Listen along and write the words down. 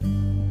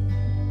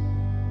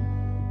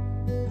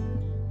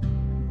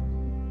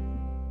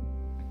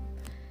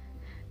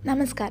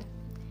നമസ്കാരം,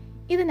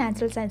 ഇത്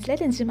നാച്ചുറൽ സയൻസിലെ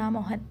രഞ്ജിമ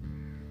മോഹൻ.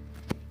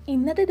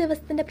 ഇന്നത്തെ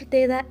ദിവസത്തിൻ്റെ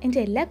പ്രത്യേകത എൻ്റെ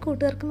എല്ലാ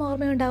കൂട്ടുകാർക്കും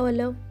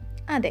ഓർമ്മയുണ്ടാവുമല്ലോ.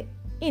 അതെ,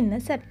 ഇന്ന്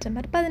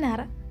സെപ്റ്റംബർ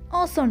 16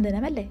 ഓസോൺ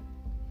ദിനമല്ലേ.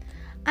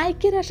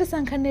 ഐക്യരാഷ്ട്ര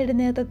സംഘടനയുടെ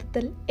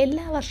നേതൃത്വത്തിൽ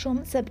എല്ലാ വർഷവും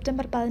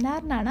സെപ്റ്റംബർ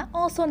 16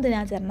 ഓസോൺ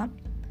ദിനാചരണം.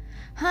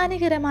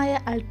 ഹാനികരമായ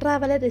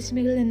അൾട്രാവയലറ്റ്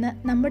രശ്മികളിൽ നിന്ന്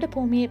നമ്മുടെ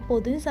ഭൂമിയെ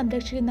പൊതിഞ്ഞ്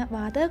സംരക്ഷിക്കുന്ന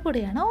വാതക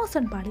കൂടിയാണ്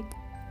ഓസോൺ പാളി.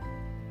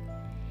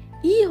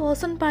 ഈ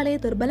ഓസോൺ പാളിയെ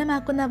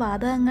ദുർബലമാക്കുന്ന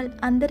വാതകങ്ങൾ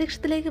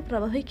അന്തരീക്ഷത്തിലേക്ക്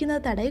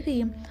പ്രവഹിക്കുന്നത്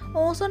തടയുകയും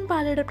ഓസോൺ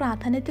പാളിയുടെ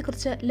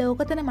പ്രാധാന്യത്തെക്കുറിച്ച്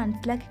ലോകത്തിന്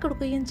മനസ്സിലാക്കി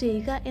കൊടുക്കുകയും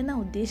ചെയ്യുക എന്ന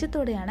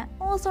ഉദ്ദേശത്തോടെയാണ്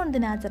ഓസോൺ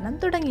ദിനാചരണം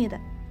തുടങ്ങിയത്.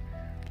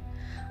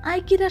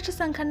 ഐക്യരാഷ്ട്ര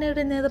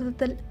സംഘടനയുടെ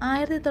നേതൃത്വത്തിൽ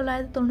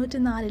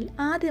 1994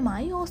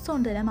 ആദ്യമായി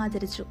ഓസോൺ ദിനം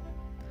ആചരിച്ചു.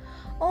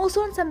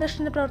 ഓസോൺ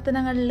സംരക്ഷണ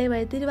പ്രവർത്തനങ്ങളിലെ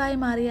വഴിത്തിരിവായി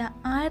മാറിയ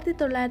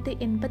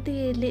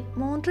 1987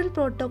 മോൺട്രിയൽ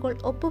പ്രോട്ടോകോൾ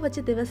ഒപ്പുവെച്ച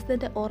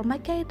ദിവസത്തിന്റെ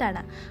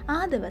ഓർമ്മയ്ക്കായിട്ടാണ് ആ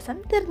ദിവസം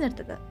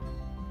തിരഞ്ഞെടുത്തത്.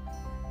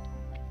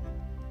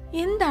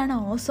 എന്താണ്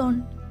ഓസോൺ?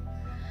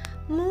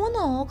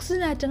 3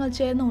 ഓക്സിജൻ ആറ്റങ്ങൾ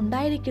ചേർന്ന്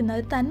ഉണ്ടായിരിക്കുന്ന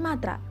ഒരു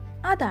തന്മാത്ര,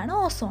 അതാണ്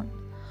ഓസോൺ.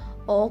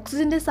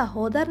 ഓക്സിജന്റെ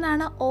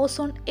സഹോദരനാണ്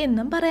ഓസോൺ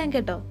എന്നും പറയാൻ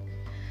കേട്ടോ.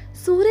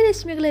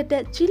 സൂര്യരശ്മികളേറ്റ്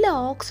ചില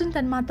ഓക്സിജൻ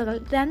തന്മാത്രകൾ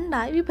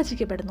 2ആയി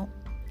വിഭജിക്കപ്പെടുന്നു.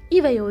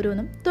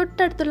 ഇവയോരോന്നും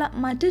തൊട്ടടുത്തുള്ള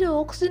മറ്റൊരു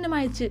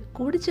ഓക്സിജനുമായി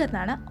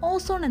കൂടിച്ചേർന്നാണ്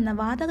ഓസോൺ എന്ന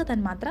വാതക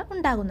തന്മാത്ര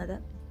ഉണ്ടാകുന്നത്.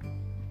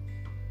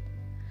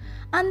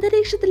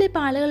 അന്തരീക്ഷത്തിലെ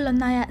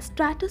പാളികളിലൊന്നായ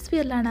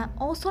സ്ട്രാറ്റോസ്ഫിയറിലാണ്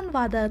ഓസോൺ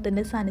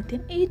വാതകത്തിന്റെ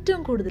സാന്നിധ്യം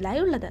ഏറ്റവും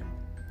കൂടുതലായി ഉള്ളത്.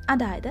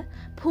 അതായത്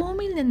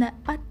ഭൂമിയിൽ നിന്ന്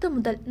 10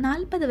 മുതൽ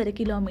 40 വരെ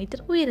കിലോമീറ്റർ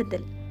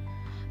ഉയരത്തിൽ.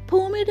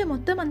 ഭൂമിയുടെ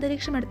മൊത്തം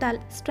അന്തരീക്ഷം എടുത്താൽ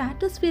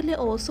സ്ട്രാറ്റോസ്ഫിയറിലെ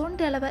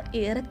ഓസോണിന്റെ അളവ്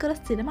ഏറെക്കുറെ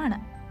സ്ഥിരമാണ്.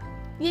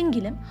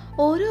 എങ്കിലും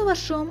ഓരോ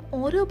വർഷവും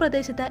ഓരോ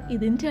പ്രദേശത്ത്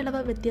ഇതിന്റെ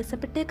അളവ്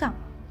വ്യത്യാസപ്പെട്ടേക്കാം.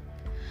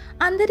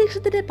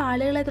 അന്തരീക്ഷത്തിന്റെ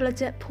പാളികളെ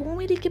തുളച്ച്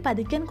ഭൂമിയിലേക്ക്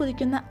പതിക്കാൻ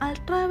കുതിക്കുന്ന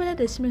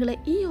അൾട്രാവയലറ്റ് രശ്മികളെ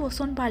ഈ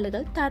ഓസോൺ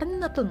പാളികൾ തടഞ്ഞു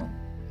നിർത്തുന്നു.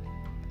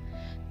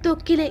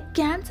 ത്വക്കിലെ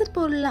ക്യാൻസർ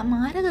പോലുള്ള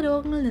മാരക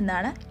രോഗങ്ങളിൽ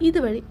നിന്നാണ്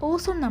ഇതുവഴി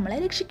ഓസോൺ നമ്മളെ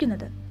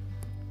രക്ഷിക്കുന്നത്.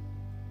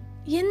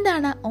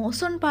 എന്താണ്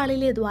ഓസോൺ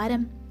പാളിയിലെ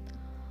ദ്വാരം?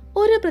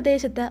 ഒരു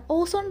പ്രദേശത്ത്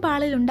ഓസോൺ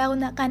പാളിയിൽ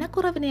ഉണ്ടാകുന്ന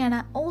കനക്കുറവിനെയാണ്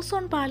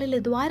ഓസോൺ പാളിയിലെ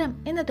ദ്വാരം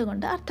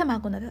എന്നതുകൊണ്ട്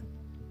അർത്ഥമാക്കുന്നത്.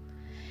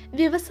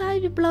 വ്യവസായ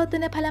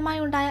വിപ്ലവത്തിന്റെ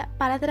ഫലമായി ഉണ്ടായ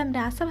പലതരം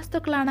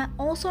രാസവസ്തുക്കളാണ്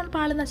ഓസോൺ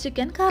പാളി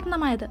നശിക്കാൻ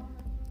കാരണമായത്.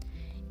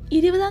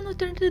 20-ാം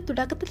നൂറ്റാണ്ടിന്റെ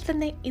തുടക്കത്തിൽ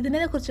തന്നെ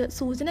ഇതിനെക്കുറിച്ച്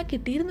സൂചന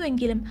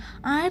കിട്ടിയിരുന്നുവെങ്കിലും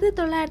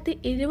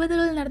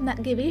 1970-കളിൽ നടന്ന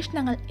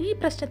ഗവേഷണങ്ങൾ ഈ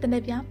പ്രശ്നത്തിന്റെ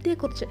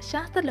വ്യാപ്തിയെക്കുറിച്ച്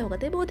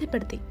ശാസ്ത്രലോകത്തെ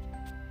ബോധ്യപ്പെടുത്തി.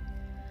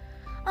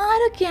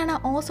 ആരൊക്കെയാണ്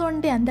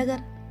ഓസോണിന്റെ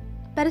അന്തകർ?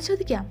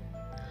 പരിശോധിക്കാം.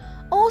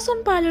 ഓസോൺ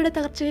പാളിയുടെ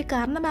തകർച്ചയ്ക്ക്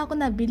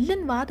കാരണമാകുന്ന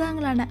വില്ലൻ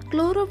വാതകങ്ങളാണ്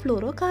ക്ലോറോ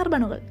ഫ്ലൂറോ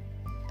കാർബണുകൾ.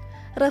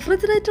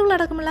 റെഫ്രിജറേറ്ററുകൾ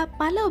അടക്കമുള്ള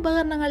പല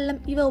ഉപകരണങ്ങളിലും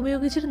ഇവ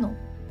ഉപയോഗിച്ചിരുന്നു.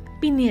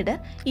 പിന്നീട്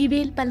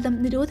ഇവയിൽ പലതും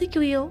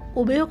നിരോധിക്കുകയോ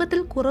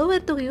ഉപയോഗത്തിൽ കുറവ്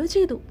വരുത്തുകയോ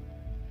ചെയ്തു.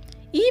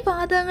 ഈ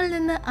വാതകങ്ങളിൽ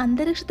നിന്ന്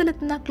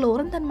അന്തരീക്ഷത്തിലെത്തുന്ന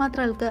ക്ലോറിൻ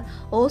തന്മാത്രകൾക്ക്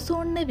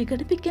ഓസോണിനെ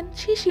വിഘടിപ്പിക്കാൻ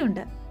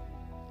ശേഷിയുണ്ട്.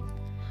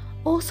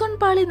 ഓസോൺ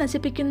പാളി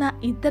നശിപ്പിക്കുന്ന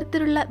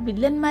ഇത്തരത്തിലുള്ള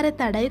വില്ലന്മാരെ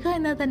തടയുക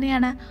എന്നത്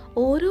തന്നെയാണ്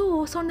ഓരോ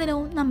ഓസോൺ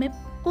ദിനവും നമ്മെ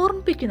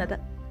ഓർമ്മിപ്പിക്കുന്നത്.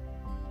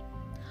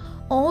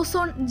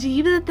 ഓസോൺ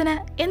ജീവിതത്തിന്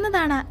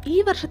എന്നതാണ് ഈ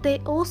വർഷത്തെ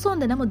ഓസോൺ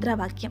ദിന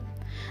മുദ്രാവാക്യം.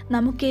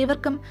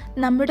 നമുക്കേവർക്കും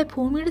നമ്മുടെ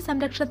ഭൂമിയുടെ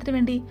സംരക്ഷണത്തിന്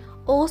വേണ്ടി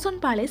ഓസോൺ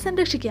പാളിയെ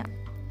സംരക്ഷിക്കാം.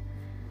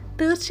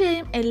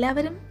 തീർച്ചയായും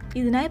എല്ലാവരും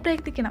ഇതിനായി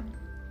പ്രയത്നിക്കണം.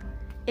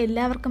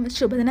 എല്ലാവർക്കും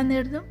ശുഭദിനം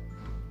നേരുന്നു.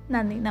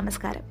 നന്ദി,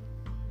 നമസ്കാരം.